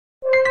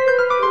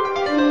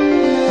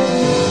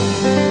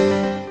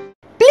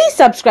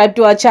subscribe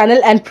to our channel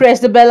and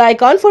press the bell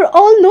icon for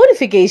all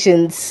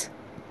notifications.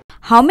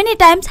 How many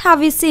times have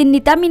we seen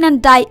Nithya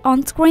Menen die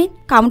on screen?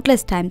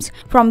 Countless times.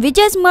 From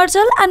Vijay's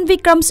Mersal and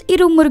Vikram's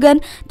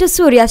Mugan to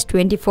Suriya's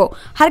 24.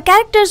 Her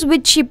characters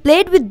which she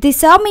played with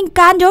disarming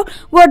candour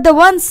were the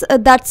ones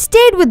that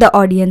stayed with the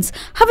audience.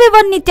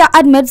 However, Nithya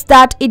admits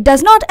that it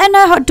does not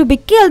annoy her to be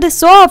killed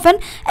so often,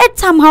 yet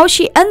somehow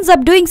she ends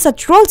up doing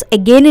such roles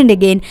again and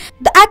again.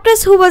 The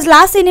actress who was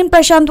last seen in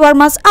Prasanth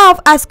Varma's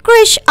off as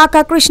Krisha,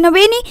 a.k.a.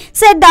 Krishnaveni,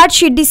 said that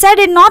she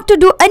decided not to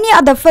do any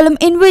other film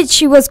in which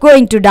she was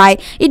going to die.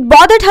 It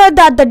bothered her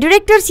that the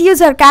directors use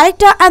her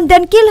character and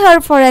then kill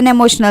her for an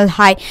emotional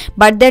high.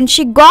 But then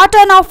she got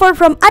an offer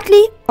from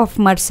Atlee of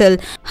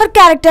Mersal. Her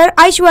character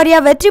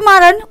Aishwarya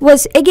Vetrimaaran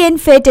was again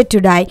fated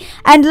to die,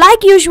 and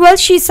like usual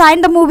she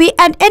signed the movie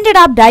and ended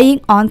up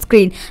dying on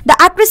screen. The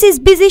actress is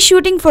busy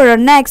shooting for her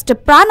next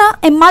Praana,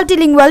 a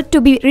multilingual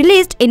to be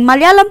released in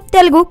Malayalam,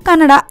 Telugu,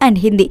 Kannada and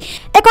Hindi.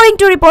 According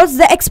to reports,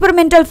 the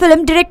experimental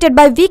film directed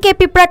by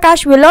VKP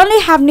Prakash will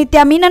only have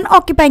Nithya Menen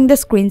occupying the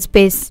screen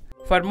space.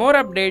 For more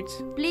updates,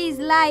 please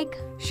like,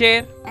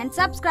 share and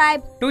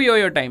subscribe to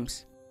YOYO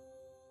Times.